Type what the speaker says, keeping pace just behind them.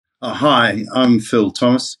Hi, I'm Phil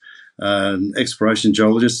Thomas, an exploration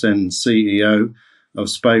geologist and CEO of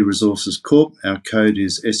Spey Resources Corp. Our code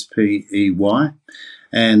is SPEY,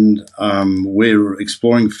 and we're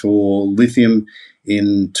exploring for lithium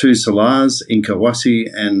in two salars, Incahuasi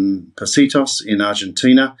and Positos in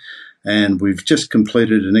Argentina. And we've just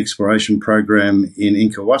completed an exploration program in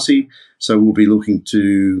Incahuasi, so we'll be looking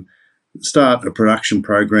to start a production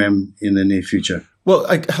program in the near future. Well,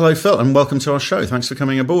 hello, Phil, and welcome to our show. Thanks for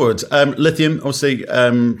coming aboard. Lithium, obviously,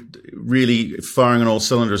 really firing on all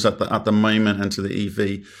cylinders at the moment into the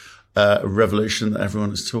EV revolution that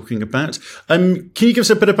everyone is talking about. Can you give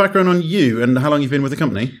us a bit of background on you and how long you've been with the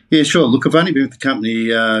company? Yeah, sure. Look, I've only been with the company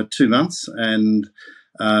 2 months, and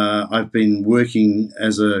I've been working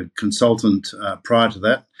as a consultant prior to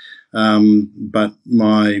that. But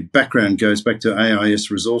my background goes back to AIS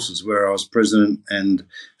Resources, where I was president and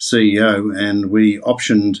CEO, and we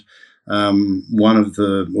optioned one of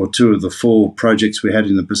the, or two of the four projects we had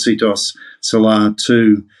in the Positos Salar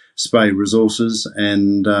to Spey Resources,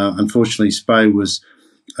 and unfortunately Spey was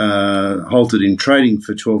halted in trading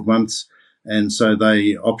for 12 months, and so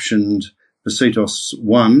they optioned Positos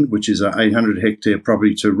 1, which is an 800-hectare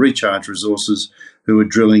property, to Recharge Resources, who are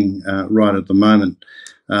drilling right at the moment.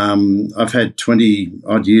 I've had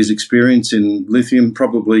 20-odd years experience in lithium,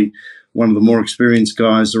 probably one of the more experienced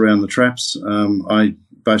guys around the traps. I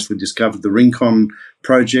basically discovered the Rincon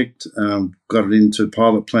project, got it into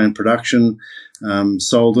pilot plant production,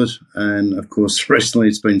 sold it, and of course recently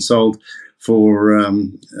it's been sold for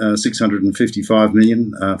 $655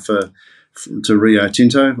 million to Rio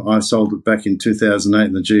Tinto. I sold it back in 2008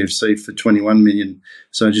 in the GFC for $21 million.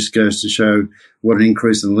 So it just goes to show what an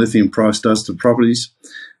increase in the lithium price does to properties.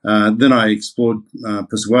 Then I explored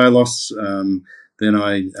Pozuelos. Then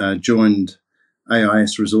I joined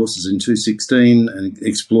AIS Resources in 2016 and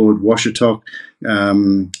explored Washatok,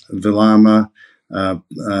 Vilama,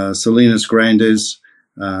 Salinas Grandes,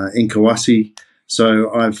 Incahuasi. So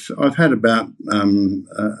I've had about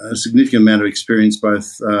a significant amount of experience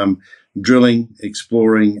both drilling,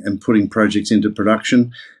 exploring, and putting projects into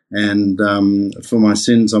production. And for my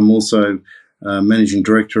sins, I'm also managing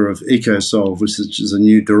director of EcoSolve, which is a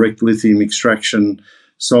new direct lithium extraction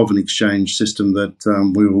solvent exchange system that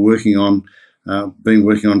we were working on, been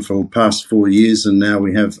working on for the past 4 years, and now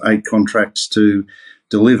we have 8 contracts to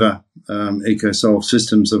deliver EcoSolve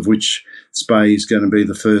systems, of which Spey is going to be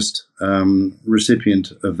the first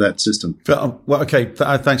recipient of that system. Well, okay,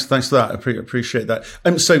 thanks for that. I appreciate that.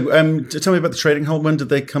 So tell me about the trading hold. When did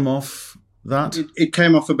they come off that? It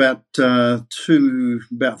came off about 3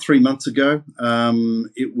 months ago.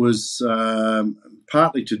 It was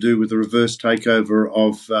partly to do with the reverse takeover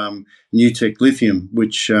of Newtech Lithium,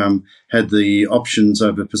 which had the options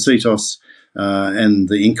over Positos and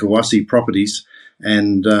the Incahuasi properties.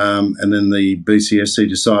 And then the BCSC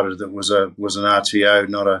decided that was an RTO,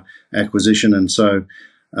 not an acquisition, and so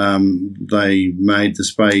they made the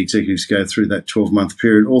Spey executives go through that 12-month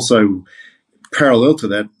period. Also, parallel to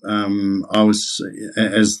that, I was,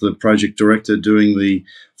 as the project director, doing the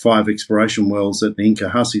 5 exploration wells at the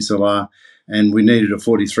Incahuasi Salar, and we needed a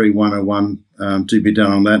 43-101 to be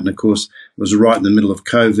done on that, and of course it was right in the middle of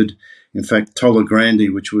COVID. In fact, Tola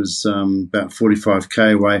Grande, which was about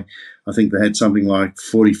 45k away, I think they had something like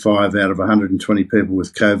 45 out of 120 people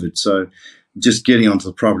with COVID. So just getting onto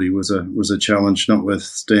the property was a challenge,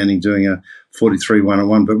 notwithstanding doing a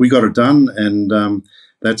 43-101. But we got it done, and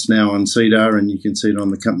that's now on CEDAR, and you can see it on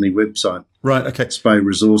the company website. Right, okay.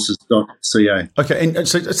 speyresources.ca. Okay, and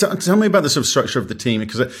so tell me about the sort of structure of the team,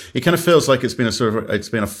 because it kind of feels like it's been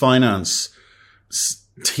a finance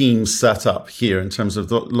team set up here in terms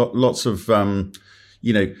of lots of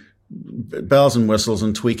bells and whistles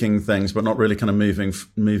and tweaking things, but not really kind of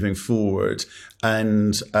moving forward.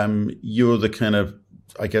 And you're the kind of,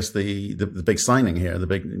 I guess, the big signing here, the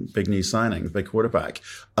big new signing, the big quarterback.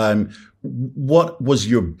 What was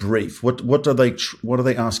your brief? What are they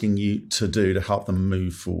asking you to do to help them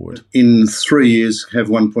move forward? In 3 years, have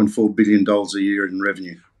 $1.4 billion a year in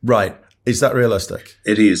revenue. Right. Is that realistic?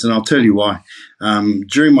 It is, and I'll tell you why.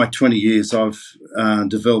 During my 20 years, I've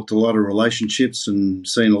developed a lot of relationships and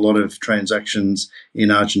seen a lot of transactions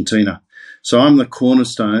in Argentina. So I'm the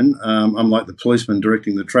cornerstone. I'm like the policeman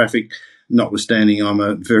directing the traffic, notwithstanding I'm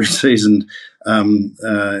a very seasoned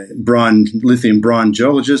lithium brine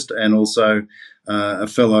geologist, and also a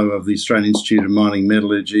fellow of the Australian Institute of Mining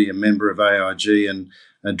Metallurgy, a member of AIG, and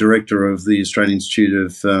a director of the Australian Institute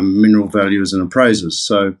of Mineral Valuers and Appraisers.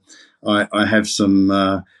 So I have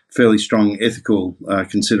some fairly strong ethical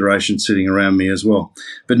considerations sitting around me as well.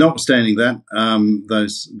 But notwithstanding that,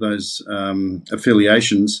 those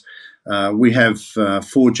affiliations, We have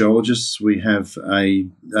 4 geologists. We have 2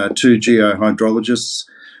 geohydrologists.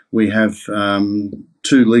 We have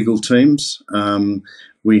 2 legal teams.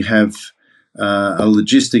 We have a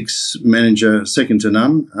logistics manager second to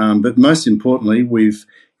none. But most importantly, we've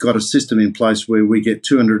got a system in place where we get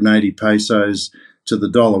 280 pesos to the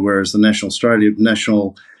dollar, whereas the National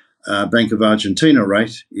Bank of Argentina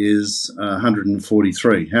rate is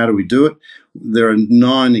 143. How do we do it? There are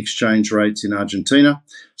 9 exchange rates in Argentina.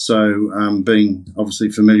 So being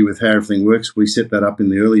obviously familiar with how everything works, we set that up in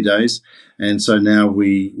the early days. And so now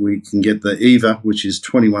we can get the EVA, which is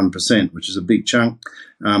 21%, which is a big chunk,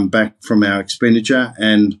 back from our expenditure.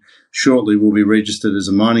 And shortly we'll be registered as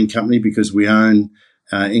a mining company because we own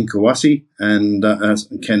Incahuasi and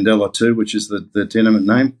Candela too, which is the tenement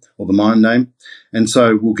name or the mine name. And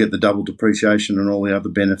so we'll get the double depreciation and all the other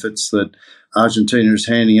benefits that Argentina is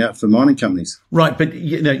handing out for mining companies. Right, but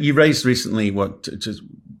you raised recently what, just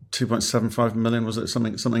 2.75 million, was it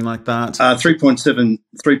something like that?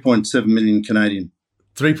 3.7 million Canadian.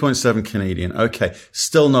 3.7 Canadian. Okay,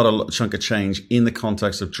 still not a chunk of change in the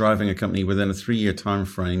context of driving a company within a 3-year time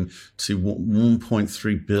frame to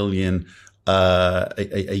 1.3 billion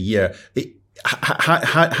a year.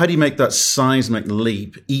 How do you make that seismic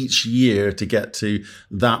leap each year to get to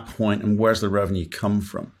that point, and where's the revenue come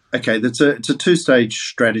from? Okay, it's a 2-stage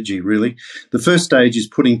strategy, really. The first stage is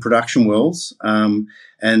putting production wells,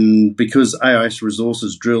 and because AIS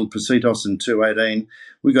Resources drilled Positos in 2018,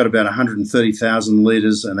 we got about 130,000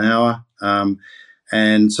 litres an hour,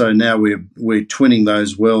 and so now we're twinning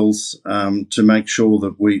those wells to make sure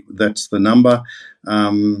that that's the number.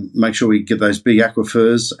 Make sure we get those big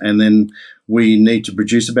aquifers, and then we need to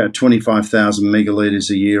produce about 25,000 megalitres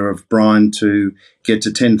a year of brine to get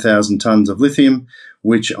to 10,000 tonnes of lithium,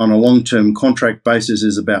 which on a long-term contract basis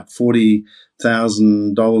is about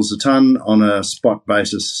 $40,000 a tonne. On a spot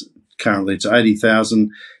basis, currently it's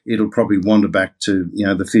 80,000. It'll probably wander back to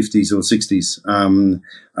the 50s or 60s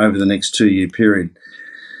over the next 2-year period.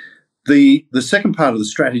 The second part of the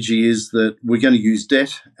strategy is that we're going to use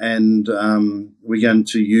debt, and we're going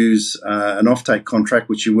to use an offtake contract,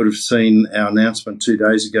 which you would have seen our announcement 2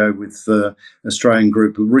 days ago with the Australian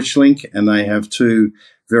group Richlink, and they have 2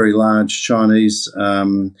 very large Chinese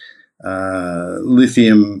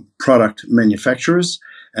lithium product manufacturers,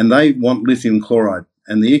 and they want lithium chloride,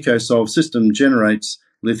 and the EcoSolve system generates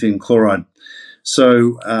lithium chloride.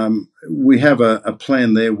 So we have a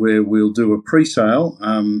plan there where we'll do a pre-sale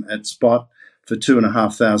at spot for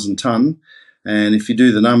 2,500 tonne, and if you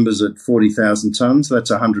do the numbers at 40,000 tonnes, that's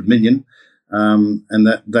 100 million, and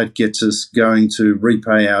that gets us going to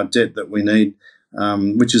repay our debt that we need,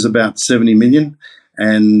 which is about 70 million.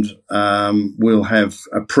 And we'll have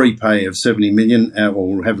a prepay of 70 million, or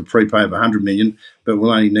we'll have a prepay of 100 million, but we'll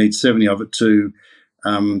only need 70 of it to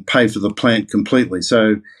pay for the plant completely.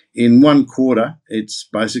 So in 1 quarter, it's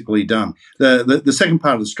basically done. The second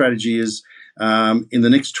part of the strategy is in the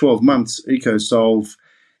next 12 months, EcoSolve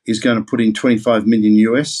is going to put in 25 million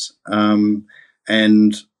US,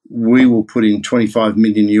 and we will put in 25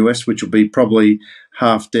 million US, which will be probably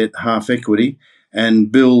half debt, half equity,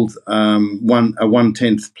 and build a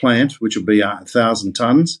 1/10 plant, which will be 1,000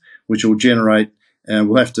 tonnes, which will generate,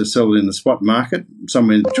 we'll have to sell it in the spot market,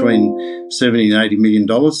 somewhere between $70 and $80 million.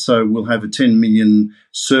 So we'll have a 10 million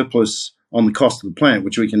surplus on the cost of the plant,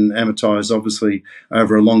 which we can amortise, obviously,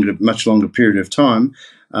 over a much longer period of time.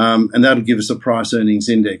 And that'll give us a price earnings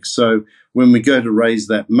index. So when we go to raise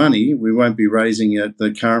that money, we won't be raising it at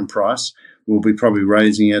the current price. We'll be probably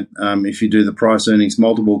raising it, if you do the price earnings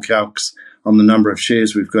multiple calcs on the number of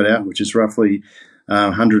shares we've got out, which is roughly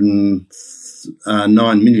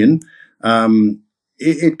 109 million,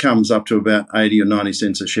 it comes up to about 80 or 90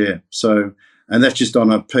 cents a share. So, and that's just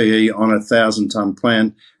on a PE on a 1,000-tonne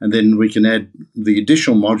plant, and then we can add the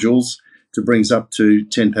additional modules to bring us up to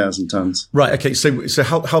 10,000 tonnes. Right. Okay. So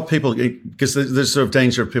help people, because there's sort of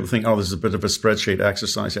danger of people think, oh, this is a bit of a spreadsheet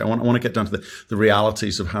exercise here. I want to get down to the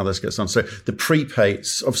realities of how this gets done. So the prepay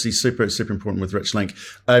is obviously super important with Richlink.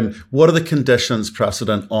 What are the conditions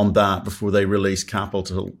precedent on that before they release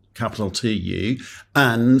capital to you?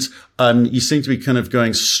 And you seem to be kind of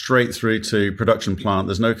going straight through to production plant.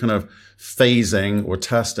 There's no kind of phasing or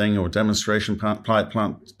testing or demonstration plant. How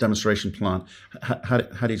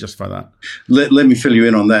do you justify that? Let me fill you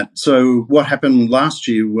in on that. So what happened last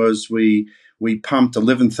year was we pumped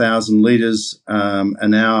 11,000 litres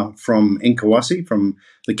an hour from Incahuasi, from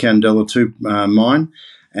the Candela 2 mine,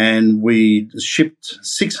 and we shipped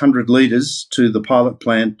 600 litres to the pilot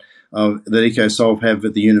plant that EcoSolve have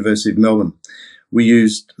at the University of Melbourne. We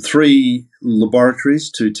used 3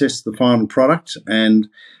 laboratories to test the final product, and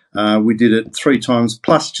We did it 3 times.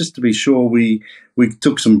 Plus, just to be sure, we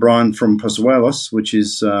took some brine from Pozuelos, which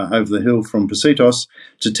is over the hill from Positos,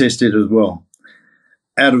 to test it as well.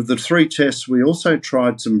 Out of the 3 tests, we also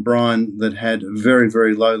tried some brine that had very,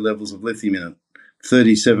 very low levels of lithium in it,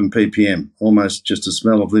 37 ppm, almost just a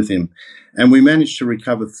smell of lithium. And we managed to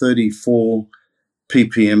recover 34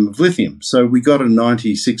 ppm of lithium. So we got a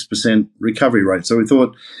 96% recovery rate. So we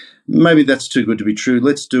thought, maybe that's too good to be true.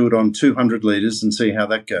 Let's do it on 200 litres and see how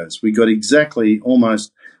that goes. We got exactly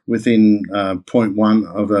almost within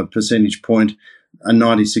 0.1 of a percentage point, a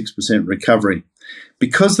 96% recovery.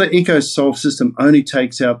 Because the EcoSolve system only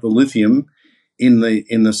takes out the lithium in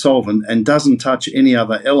the solvent and doesn't touch any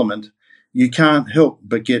other element, you can't help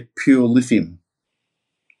but get pure lithium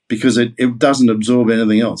because it doesn't absorb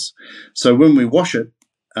anything else. So when we wash it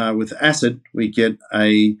with acid, we get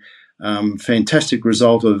a fantastic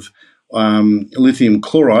result of lithium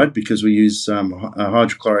chloride because we use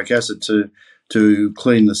hydrochloric acid to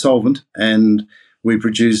clean the solvent, and we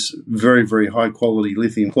produce very, very high quality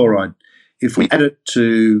lithium chloride. If we add it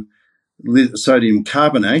to sodium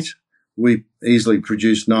carbonate, we easily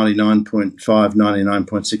produce 99.5,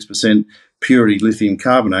 99.6% purity lithium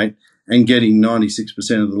carbonate and getting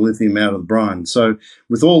 96% of the lithium out of the brine. So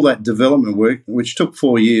with all that development work, which took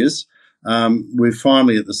 4 years, we're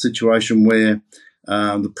finally at the situation where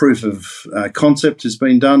the proof of concept has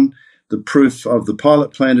been done, the proof of the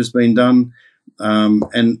pilot plant has been done,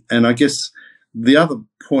 and I guess the other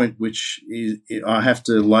point which I have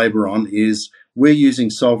to labour on is we're using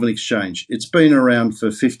solvent exchange. It's been around for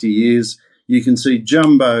 50 years. You can see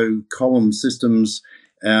jumbo column systems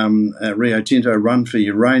at Rio Tinto run for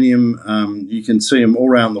uranium. You can see them all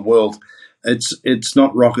around the world. It's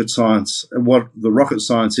not rocket science. What the rocket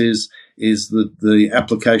science is the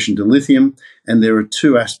application to lithium, and there are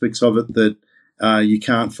 2 aspects of it that you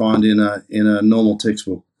can't find in a normal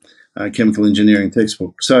textbook, chemical engineering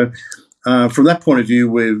textbook. So from that point of view,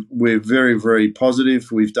 we're very, very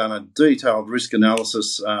positive. We've done a detailed risk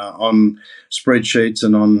analysis on spreadsheets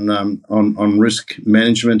and on risk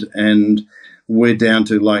management, and we're down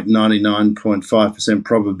to like 99.5%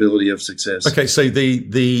 probability of success. Okay, so the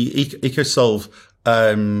EcoSolve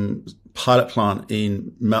pilot plant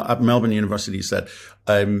at Melbourne University, you said,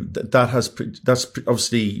 that's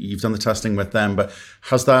obviously you've done the testing with them, but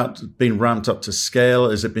has that been ramped up to scale?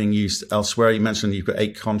 Is it being used elsewhere? You mentioned you've got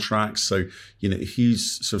 8 contracts, so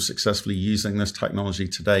who's sort of successfully using this technology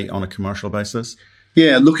today on a commercial basis?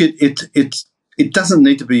 Yeah, look, it doesn't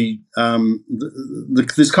need to be.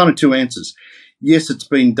 There's kind of 2 answers. Yes, it's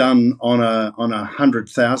been done on a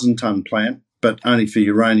 100,000 ton plant, but only for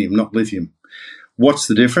uranium, not lithium. What's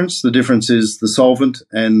the difference? The difference is the solvent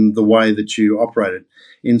and the way that you operate it.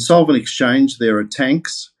 In solvent exchange, there are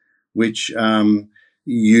tanks which are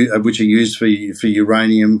used for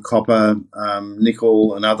uranium, copper,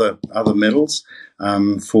 nickel, and other metals,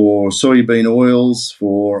 for soybean oils,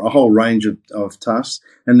 for a whole range of tasks.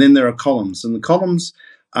 And then there are columns, and the columns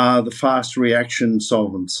are the fast reaction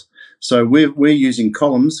solvents. So we're using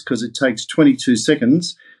columns because it takes 22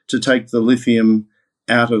 seconds to take the lithium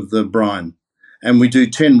out of the brine. And we do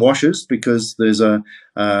 10 washes because there's a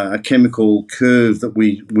chemical curve that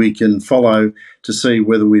we can follow to see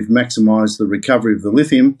whether we've maximised the recovery of the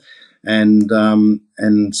lithium. And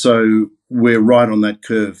so we're right on that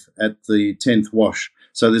curve at the 10th wash.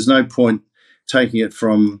 So there's no point taking it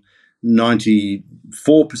from 94%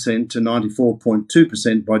 to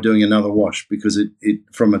 94.2% by doing another wash because it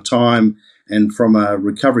from a time and from a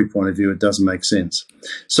recovery point of view, it doesn't make sense.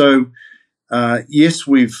 So yes,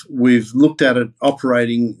 we've looked at it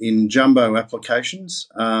operating in jumbo applications,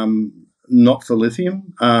 not for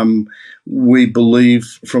lithium. We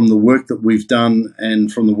believe from the work that we've done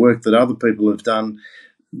and from the work that other people have done,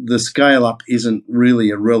 the scale up isn't really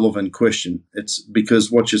a relevant question. It's because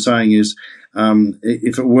what you're saying is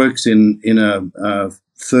if it works in a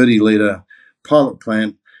 30 litre pilot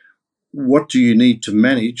plant, what do you need to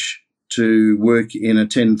manage to work in a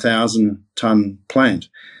 10,000 tonne plant?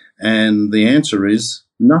 And the answer is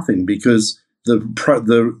nothing, because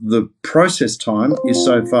the process time is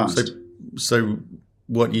so fast. So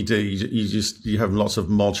what you do, you have lots of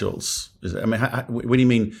modules. I mean, what do you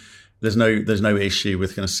mean? There's no issue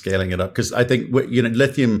with kind of scaling it up, because I think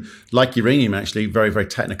lithium, like uranium, actually very, very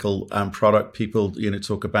technical product. People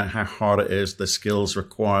talk about how hard it is, the skills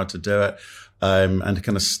required to do it, and to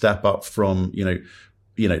kind of step up from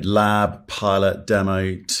lab, pilot,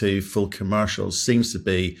 demo to full commercial seems to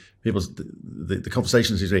be the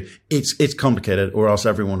conversation seems to be it's complicated, or else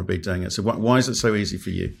everyone would be doing it. So why is it so easy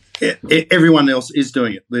for you? Everyone else is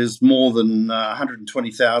doing it. There's more than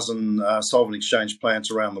 120,000 solvent exchange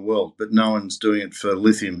plants around the world, but no one's doing it for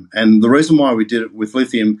lithium. And the reason why we did it with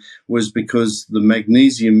lithium was because the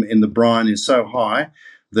magnesium in the brine is so high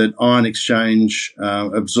that ion exchange,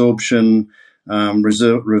 absorption,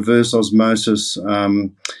 reverse osmosis,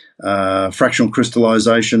 fractional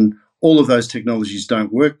crystallization, all of those technologies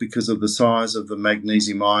don't work because of the size of the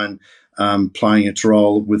magnesium ion playing its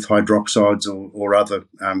role with hydroxides or other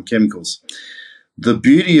chemicals. The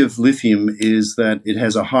beauty of lithium is that it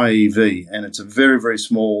has a high EV and it's a very, very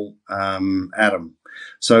small atom.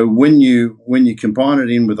 So when you combine it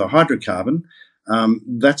in with a hydrocarbon,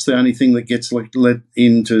 that's the only thing that gets let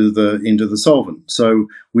into the solvent. So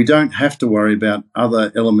we don't have to worry about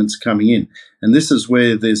other elements coming in. And this is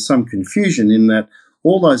where there's some confusion in that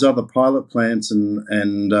all those other pilot plants and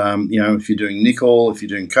if you're doing nickel, if you're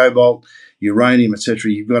doing cobalt, uranium, etc.,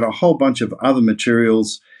 you've got a whole bunch of other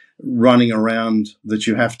materials running around that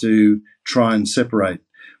you have to try and separate.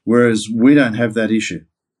 Whereas we don't have that issue.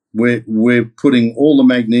 We're putting all the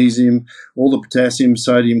magnesium, all the potassium,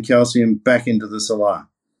 sodium, calcium back into the salar.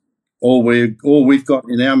 All we've got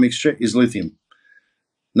in our mixture is lithium.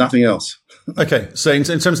 Nothing else. Okay, so in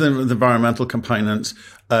terms of the environmental components,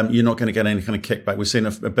 you're not going to get any kind of kickback. We've seen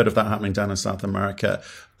a bit of that happening down in South America.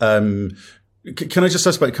 Can I just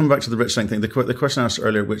ask about, coming back to the Richlink thing, the question I asked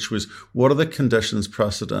earlier, which was, what are the conditions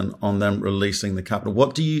precedent on them releasing the capital?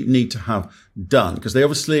 What do you need to have done? Because they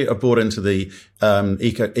obviously are brought into the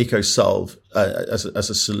EcoSolve as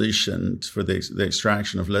a solution for the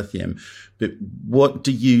extraction of lithium. But what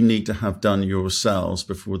do you need to have done yourselves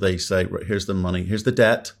before they say, right, here's the money, here's the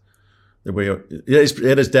debt? It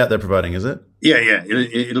is debt they're providing, is it? Yeah.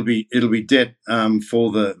 It'll be debt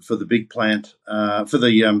for the big plant, for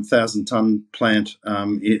the 1,000-ton plant,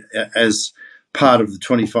 as part of the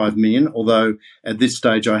 25 million. Although at this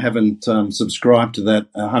stage I haven't subscribed to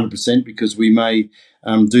that 100% because we may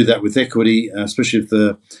do that with equity, especially if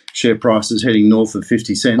the share price is heading north of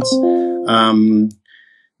 50 cents.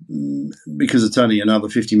 Because it's only another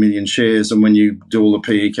 50 million shares, and when you do all the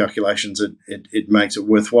PE calculations, it makes it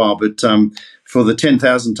worthwhile. But for the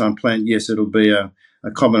 10,000-ton plant, yes, it'll be a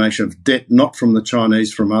combination of debt, not from the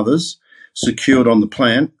Chinese, from others, secured on the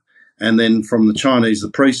plant, and then from the Chinese, the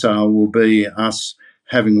pre-sale will be us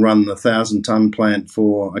having run the 1,000-ton plant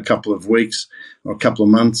for a couple of weeks or a couple of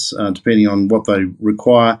months, depending on what they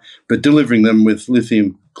require, but delivering them with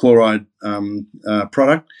lithium chloride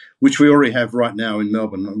product, which we already have right now in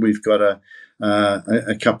Melbourne. We've got a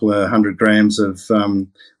couple of 100 grams of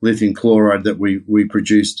lithium chloride that we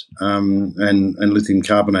produced and lithium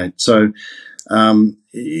carbonate. So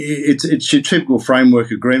it's your typical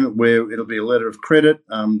framework agreement where it'll be a letter of credit.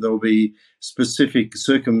 There'll be specific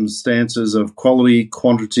circumstances of quality,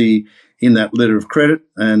 quantity in that letter of credit,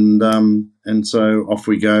 and so off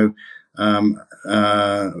we go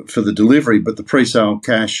for the delivery. But the pre-sale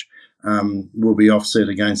cash will be offset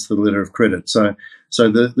against the letter of credit. So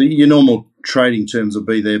your normal trading terms will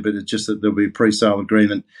be there, but it's just that there'll be a pre-sale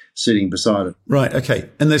agreement sitting beside it. Right. Okay.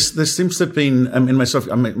 And there seems to have been, I made sort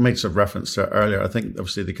of reference to it earlier. I think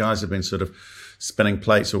obviously the guys have been sort of spinning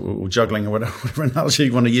plates or juggling or whatever analogy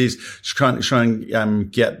you want to use, trying to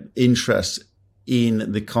get interest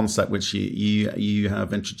in the concept which you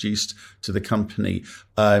have introduced to the company.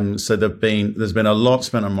 So there's been a lot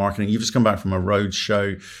spent on marketing. You've just come back from a road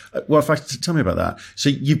show. Well, in fact, tell me about that. So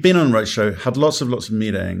you've been on a road show, had lots of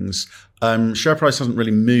meetings. Share price hasn't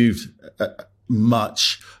really moved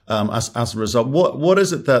much as a result. What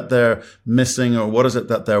is it that they're missing, or what is it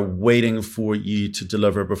that they're waiting for you to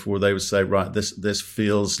deliver before they would say, right, this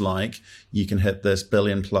feels like you can hit this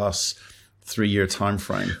billion plus 3-year time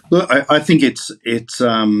frame? Look, I think it's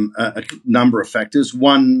a number of factors.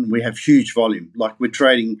 One, we have huge volume. Like, we're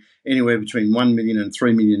trading anywhere between 1 million and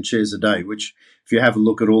 3 million shares a day, which if you have a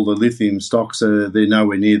look at all the lithium stocks, they're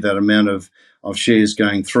nowhere near that amount of shares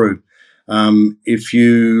going through. If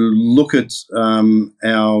you look at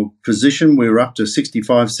our position, we were up to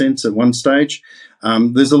 65 cents at one stage.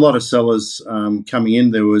 There's a lot of sellers coming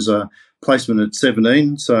in. There was a placement at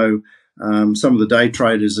 17, so some of the day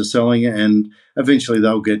traders are selling it, and eventually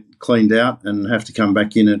they'll get cleaned out and have to come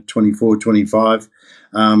back in at 24, 25.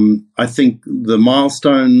 I think the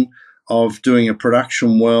milestone of doing a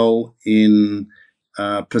production well in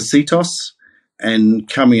Positos and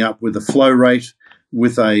coming up with a flow rate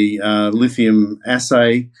with a lithium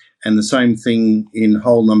assay, and the same thing in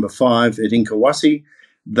hole number 5 at Incowassee,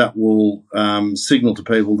 that will signal to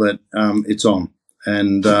people that it's on.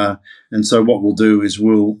 and so what we'll do is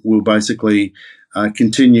we'll basically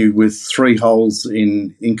continue with 3 holes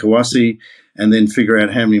in Inkawasi, and then figure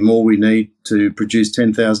out how many more we need to produce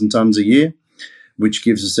 10,000 tonnes a year, which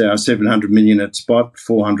gives us our 700 million at spot,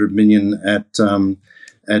 400 million at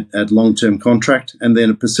long-term contract. And then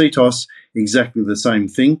at Pasitos, exactly the same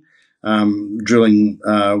thing, drilling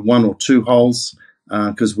 1 or 2 holes,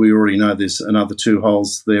 because we already know there's another 2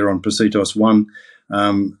 holes there on Pasitos 1,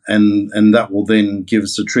 and that will then give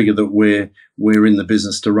us a trigger that we're in the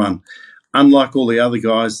business to run. Unlike all the other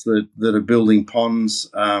guys that are building ponds,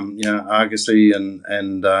 Argosy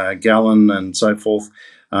and Gallon and so forth,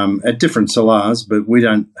 at different salars, but we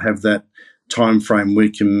don't have that time frame.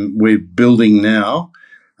 We're building now,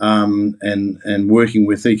 and working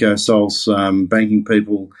with EcoSol's banking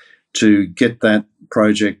people to get that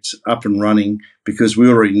project up and running, because we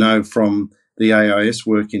already know from the AIS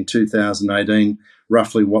work in 2018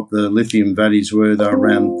 roughly what the lithium values were. They're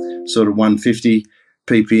around sort of 150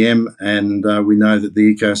 ppm, and we know that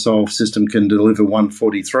the EcoSol system can deliver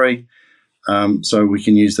 143, so we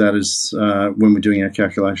can use that as when we're doing our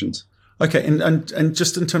calculations. Okay, and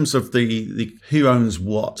just in terms of the who owns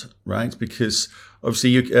what, right? Because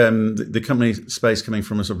obviously you, the company Space coming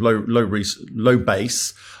from a sort of low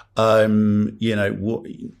base,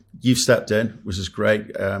 you've stepped in, which is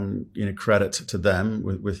great. Credit to them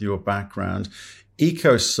with your background.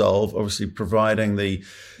 EcoSolve obviously providing the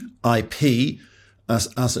IP,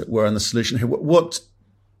 as it were, in the solution here. What's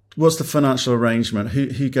the financial arrangement?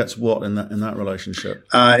 Who gets what in that relationship?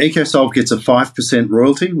 EcoSolve gets a 5%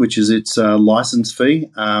 royalty, which is its license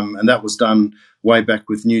fee, and that was done way back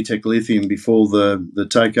with NewTek Lithium before the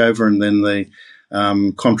takeover, and then the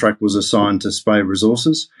contract was assigned to Spey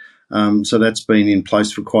Resources. So that's been in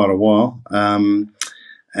place for quite a while.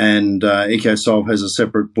 And EcoSolve has a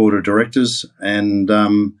separate board of directors, and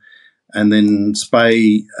then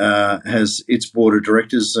Spey has its board of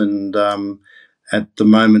directors, and at the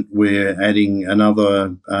moment we're adding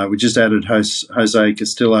another. We just added Jose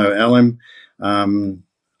Castillo Alem,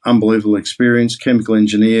 unbelievable experience, chemical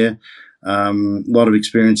engineer, a lot of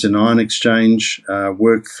experience in ion exchange,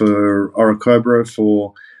 worked for Orocobre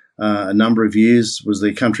for a number of years, was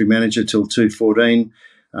their country manager till 2014.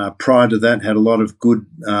 Prior to that, had a lot of good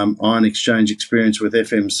ion exchange experience with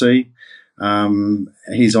FMC.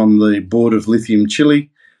 He's on the board of Lithium Chile,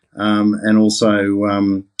 and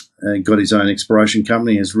also got his own exploration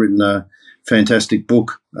company, has written a fantastic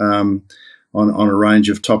book on a range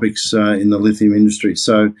of topics in the lithium industry.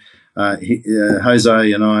 So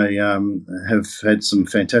Jose and I have had some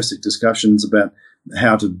fantastic discussions about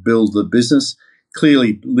how to build the business.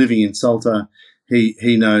 Clearly, living in Salta,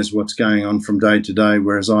 he knows what's going on from day to day,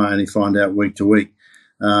 whereas I only find out week to week.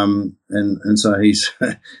 And so he's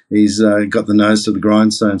got the nose to the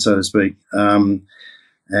grindstone, so to speak, and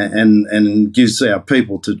gives our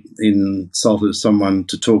people in Salta someone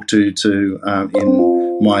to talk to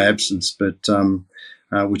in my absence, but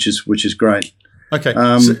which is great. Okay,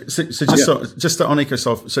 so just on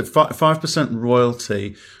EcoSolve, so 5%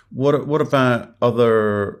 royalty. What about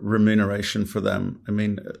other remuneration for them? I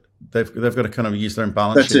mean, they've got to kind of use their own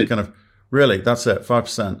balance sheet. Kind of, really, that's it,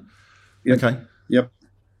 5%. Yep. Okay. Yep.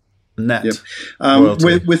 Net. Yep.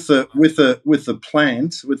 With the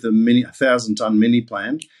plant, with the 1,000-ton mini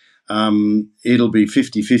plant, it'll be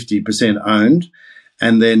 50% owned,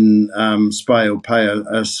 and then Spey will pay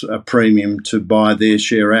us a premium to buy their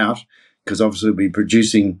share out, because obviously we'll be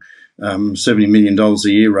producing $70 million a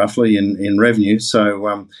year roughly in revenue.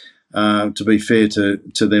 So to be fair to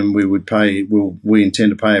them, we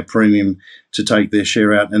intend to pay a premium to take their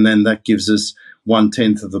share out, and then that gives us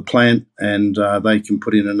 1/10 of the plant, and they can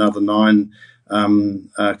put in another 9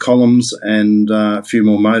 columns and a few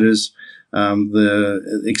more motors,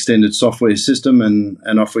 the extended software system,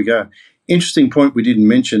 and off we go. Interesting point we didn't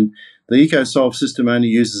mention. The EcoSolve system only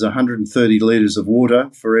uses 130 litres of water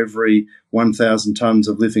for every 1,000 tonnes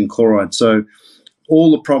of lithium chloride. So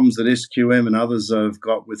all the problems that SQM and others have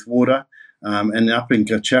got with water, and up in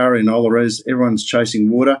Cachara, in Olaroz, everyone's chasing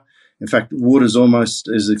water. In fact, water's almost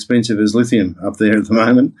as expensive as lithium up there at the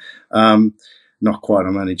moment. Not quite,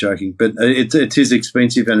 I'm only joking. But it is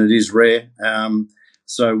expensive and it is rare.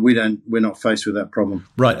 So we're not faced with that problem.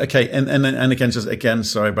 Right. Okay. And again,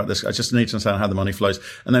 sorry about this. I just need to understand how the money flows.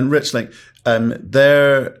 And then Richlink,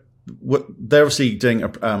 they're obviously doing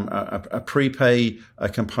a prepay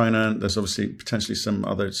component. There's obviously potentially some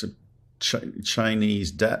other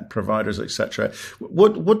Chinese debt providers, etc.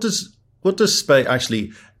 What does Spey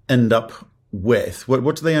actually end up with?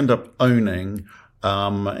 What do they end up owning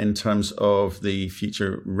in terms of the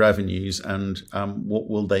future revenues, and what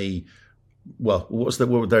will they what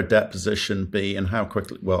would their debt position be, and how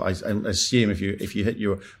quickly? Well, I assume if you hit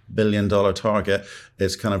your $1 billion target,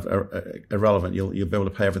 it's kind of irrelevant. You'll be able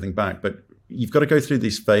to pay everything back, but you've got to go through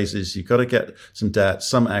these phases. You've got to get some debt,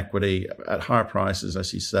 some equity at higher prices,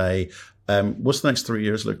 as you say. What's the next 3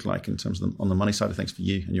 years look like in terms of on the money side of things for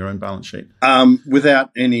you and your own balance sheet? Without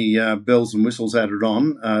any bells and whistles added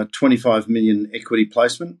on, 25 million equity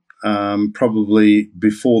placement. Probably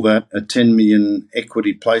before that, a 10 million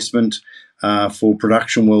equity placement for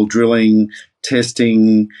production well drilling,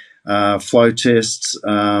 testing, flow tests,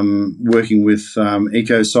 working with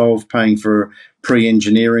EcoSolve, paying for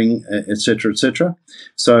pre-engineering, etc., etc.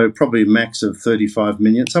 So probably a max of 35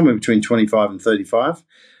 million, somewhere between 25 and 35.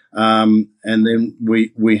 And then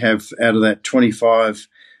we have out of that 25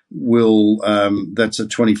 that's a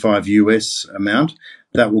 25 US amount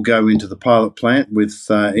that will go into the pilot plant with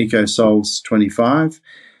EcoSolve's 25,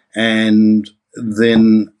 and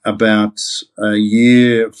then about a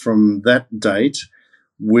year from that date,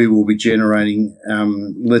 we will be generating.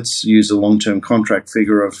 Let's use a long-term contract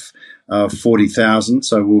figure of 40,000.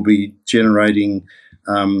 So we'll be generating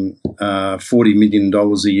 $40 million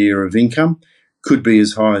a year of income. Could be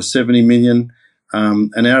as high as 70 million.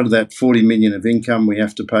 And out of that 40 million of income, we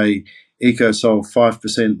have to pay EcoSolve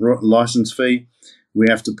 5% license fee. We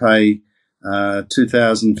have to pay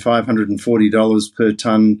 $2,540 per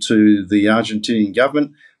tonne to the Argentinian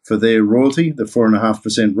government for their royalty, the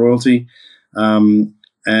 4.5% royalty. And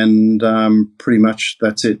pretty much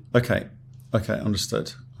that's it. Okay,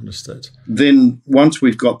 understood. Then once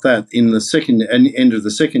we've got that in the end of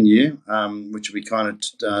the second year, which will be kind of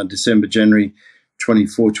December, January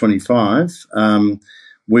 24, 25,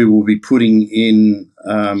 we will be putting in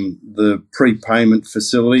the prepayment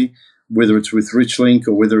facility, whether it's with Richlink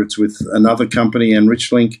or whether it's with another company and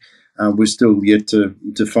Richlink. We're still yet to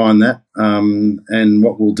define that. And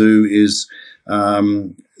what we'll do is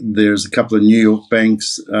there's a couple of New York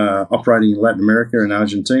banks operating in Latin America and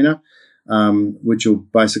Argentina, which will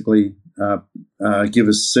basically give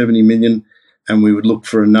us 70 million, and we would look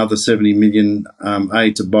for another 70 million,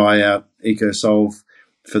 A, to buy out EcoSolve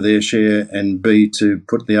for their share, and B, to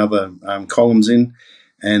put the other columns in.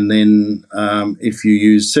 And then if you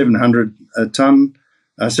use $700 a tonne,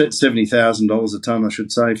 $70,000 a tonne, I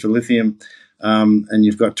should say, for lithium, and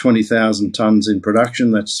you've got 20,000 tonnes in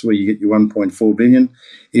production, that's where you get your 1.4 billion.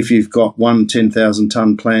 If you've got one 10,000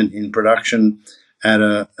 tonne plant in production at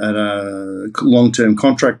a long-term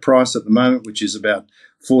contract price at the moment, which is about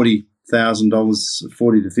 $40,000,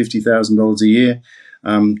 $40,000 to $50,000 a year,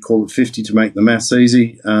 call it 50 to make the maths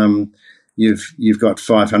easy. You've got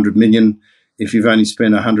 500 million. If you've only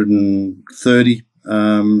spent 130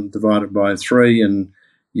 divided by 3, and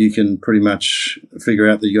you can pretty much figure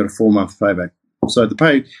out that you've got a 4-month payback. So the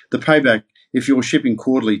payback, if you're shipping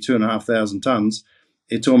quarterly 2,500 tonnes,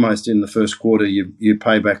 it's almost in the first quarter you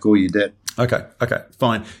pay back all your debt. Okay,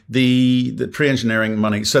 fine. The pre-engineering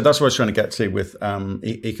money. So that's what I was trying to get to with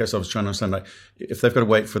EcoSolve. I was trying to understand, like, if they've got to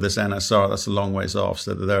wait for this NSR, that's a long ways off,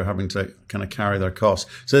 so that they're having to kind of carry their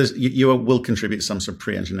costs. So you will contribute some sort of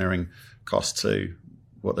pre-engineering cost to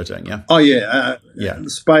what they're doing, yeah? Oh, yeah. Okay.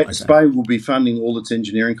 SPAE will be funding all its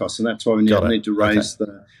engineering costs, and that's why we need to raise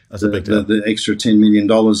the extra $10 million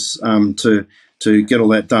to get all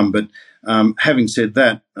that done. But having said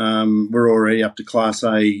that, we're already up to Class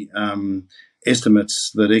A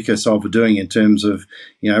estimates that EcoSolve are doing in terms of,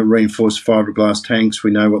 reinforced fiberglass tanks.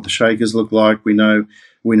 We know what the shakers look like. We know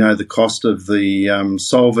the cost of the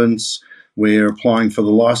solvents. We're applying for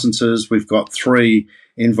the licenses. We've got 3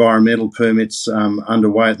 environmental permits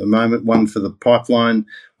underway at the moment, one for the pipeline,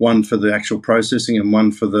 one for the actual processing, and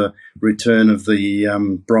one for the return of the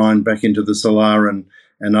brine back into the salar and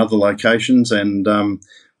other locations. And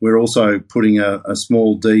we're also putting a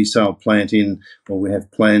small desal plant in, or we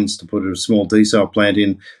have plans to put a small desal plant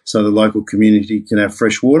in so the local community can have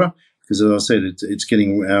fresh water, because, as I said, it's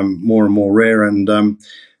getting more and more rare. And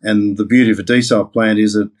the beauty of a desal plant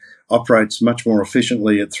is it operates much more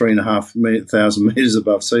efficiently at 3,500 metres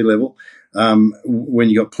above sea level. When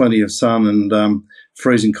you've got plenty of sun and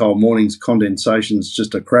freezing cold mornings, condensation's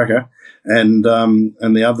just a cracker. And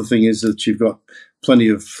the other thing is that you've got plenty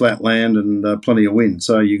of flat land and plenty of wind.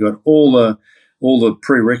 So you've got all the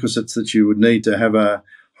prerequisites that you would need to have a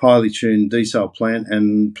highly tuned desal plant,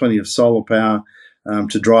 and plenty of solar power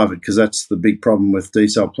to drive it, because that's the big problem with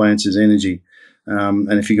desal plants is energy.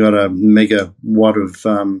 And if you've got a megawatt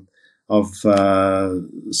of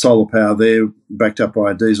solar power there backed up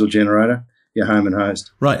by a diesel generator, your home and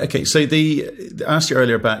host. Right. Okay. So I asked you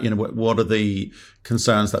earlier about, what are the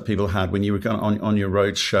concerns that people had when you were on your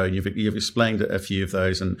road show. You've explained a few of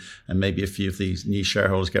those, and maybe a few of these new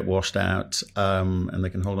shareholders get washed out, and they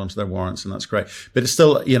can hold on to their warrants, and that's great. But it's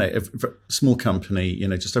still, a small company,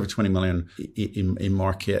 just over 20 million in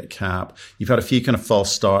market cap. You've had a few kind of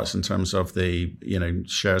false starts in terms of the,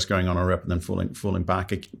 shares going on a rip and then falling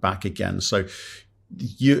back again. So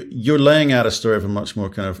you're laying out a story of a much more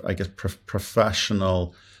kind of, I guess,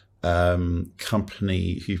 professional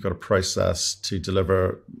company who've got a process to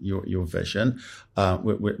deliver your vision,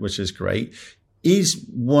 which is great. Is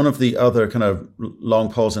one of the other kind of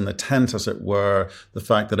long poles in the tent, as it were, the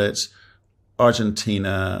fact that it's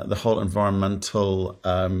Argentina, the whole environmental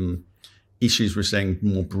issues we're seeing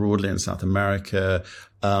more broadly in South America,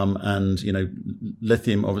 and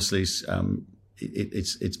lithium obviously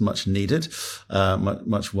it's much needed,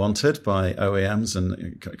 much wanted by OEMs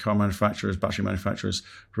and car manufacturers, battery manufacturers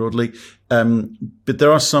broadly. But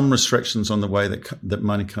there are some restrictions on the way that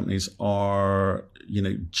mining companies are,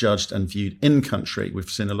 judged and viewed in country. We've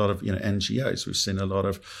seen a lot of, NGOs. We've seen a lot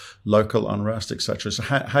of local unrest, etc. So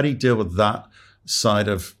how do you deal with that side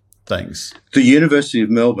of things? The University of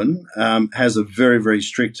Melbourne has a very, very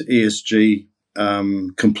strict ESG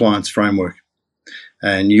compliance framework.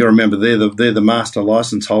 And you got to remember, they're the master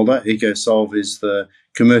license holder. EcoSolve is the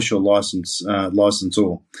commercial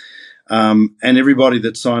licensor. And everybody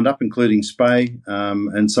that signed up, including SPAY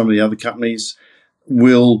and some of the other companies,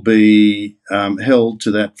 will be held to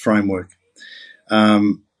that framework.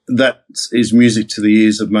 That is music to the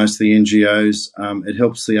ears of most of the NGOs. It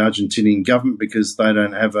helps the Argentinian government because they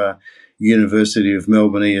don't have a University of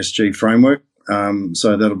Melbourne ESG framework.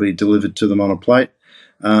 So that'll be delivered to them on a plate.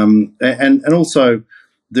 And also,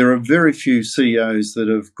 there are very few CEOs that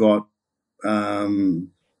have got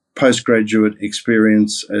postgraduate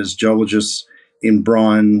experience as geologists in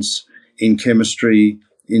brines, in chemistry,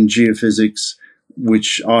 in geophysics,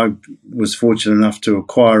 which I was fortunate enough to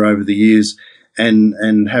acquire over the years,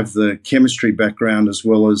 and have the chemistry background as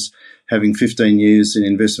well as having 15 years in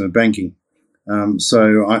investment banking.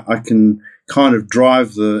 So I can kind of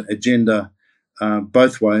drive the agenda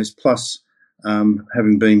both ways, plus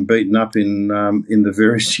having been beaten up in the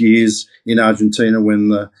various years in Argentina when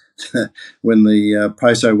the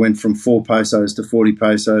peso went from 4 pesos to 40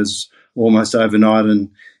 pesos almost overnight, and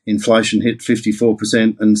inflation hit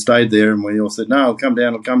 54% and stayed there, and we all said, no, it'll come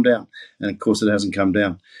down, and of course it hasn't come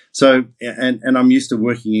down. So and I'm used to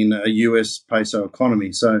working in a US peso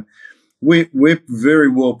economy, so we're very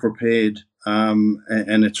well prepared.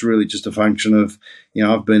 And it's really just a function of,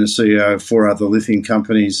 I've been a CEO of 4 other lithium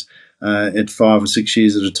companies at 5 or 6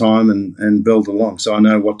 years at a time, and build along. So I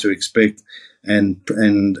know what to expect, and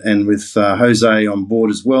with Jose on board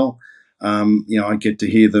as well, I get to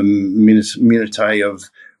hear the minutiae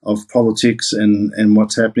of politics and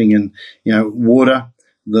what's happening, and water,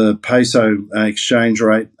 the peso exchange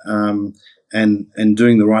rate, and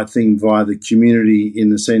doing the right thing via the community in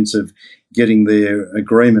the sense of getting their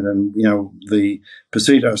agreement. And the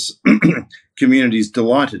Positos community is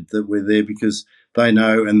delighted that we're there because they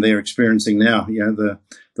know, and they're experiencing now, the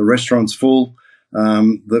restaurant's full,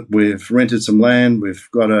 that we've rented some land, we've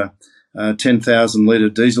got a 10,000 litre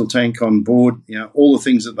diesel tank on board, all the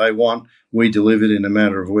things that they want, we delivered in a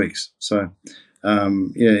matter of weeks. So,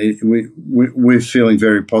 we're feeling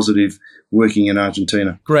very positive working in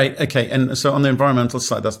Argentina. Great. Okay. And so on the environmental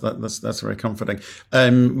side, that's very comforting.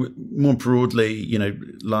 More broadly,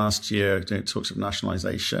 last year talks of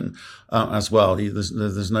nationalisation as well.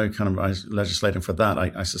 There's no kind of legislating for that,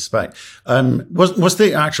 I suspect. What's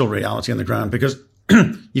the actual reality on the ground? Because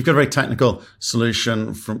you've got a very technical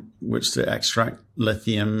solution from which to extract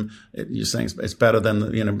lithium. You're saying it's better than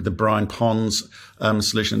the brine ponds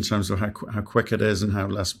solution in terms of how quick it is and how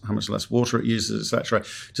much less water it uses, etc.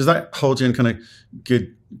 Does that hold you in kind of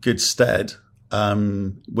good stead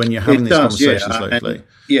when you're having these conversations locally?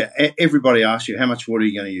 Everybody asks you, how much water are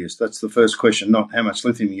you going to use? That's the first question, not how much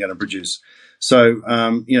lithium you're going to produce. So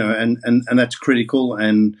and that's critical.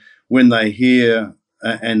 And when they hear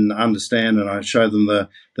and understand, and I show them the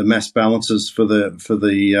mass balances for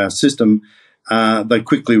the system, they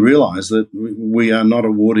quickly realise that we are not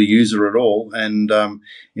a water user at all, and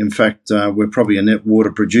in fact we're probably a net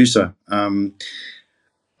water producer.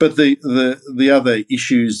 But the other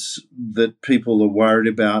issues that people are worried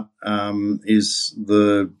about is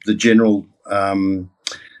the general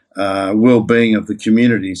well-being of the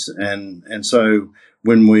communities, and so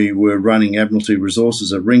when we were running Admiralty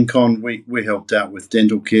Resources at Rincon, we helped out with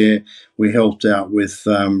dental care. We helped out with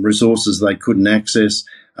resources they couldn't access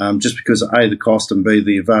just because, A, the cost, and B,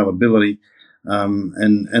 the availability.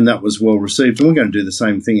 and that was well received. And we're going to do the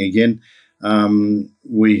same thing again.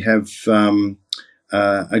 We have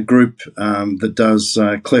a group that does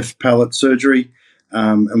cleft palate surgery,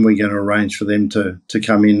 and we're going to arrange for them to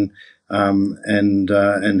come in and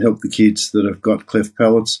help the kids that have got cleft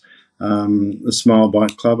palates. The Smile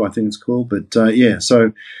Bite Club, I think it's called. But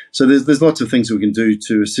so there's lots of things we can do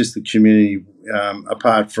to assist the community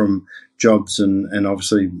apart from jobs and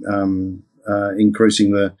obviously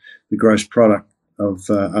increasing the gross product of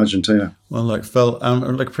Argentina. Well, look, Phil, I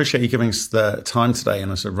appreciate you giving us the time today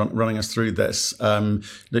and sort of running us through this.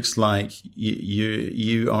 Looks like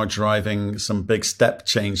you are driving some big step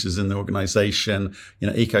changes in the organisation.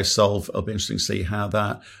 EcoSolve. It'll be interesting to see how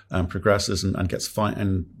that progresses and gets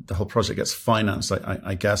and the whole project gets financed.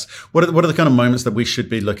 I guess. What are the kind of moments that we should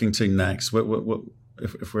be looking to next? What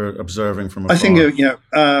if we're observing from afar? I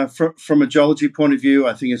think from a geology point of view,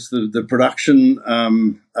 I think it's the production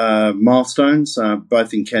milestones,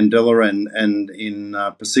 both in Candela and in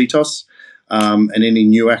Positos, and any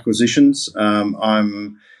new acquisitions.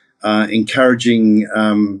 I'm encouraging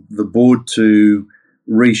the board to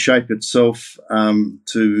reshape itself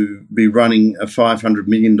to be running a $500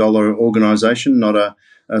 million organisation, not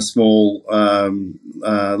a small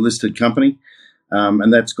listed company.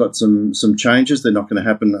 And that's got some changes. They're not going to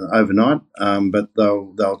happen overnight, but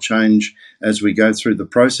they'll change as we go through the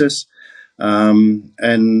process. And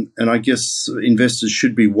I guess investors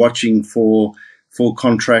should be watching for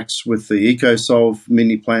contracts with the EcoSolve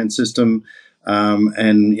mini plant system,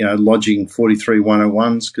 and lodging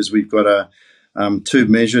 43101s, because we've got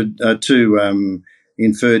two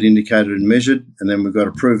inferred, indicated, and measured, and then we've got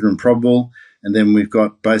a proven and probable. And then we've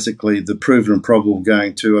got basically the proven and probable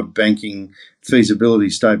going to a banking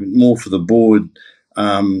feasibility statement, more for the board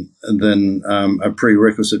than a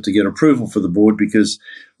prerequisite to get approval for the board, because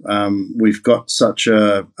we've got such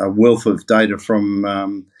a wealth of data from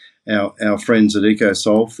our friends at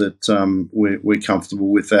EcoSolve that we're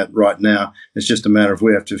comfortable with that right now. It's just a matter of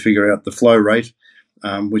we have to figure out the flow rate,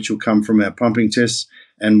 which will come from our pumping tests,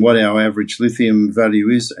 and what our average lithium value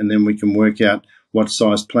is, and then we can work out what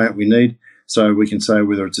size plant we need. So we can say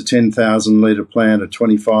whether it's a 10,000 litre plant, a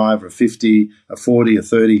 25, a 50, a 40, a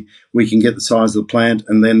 30, we can get the size of the plant,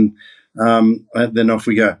 and then off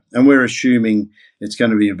we go. And we're assuming it's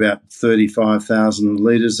going to be about 35,000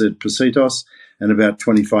 litres at Positos and about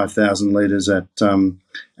 25,000 litres at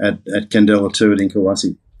Candela 2 at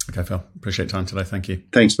Incahuasi. Okay, Phil. Appreciate your time today. Thank you.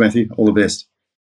 Thanks, Matthew. All the best.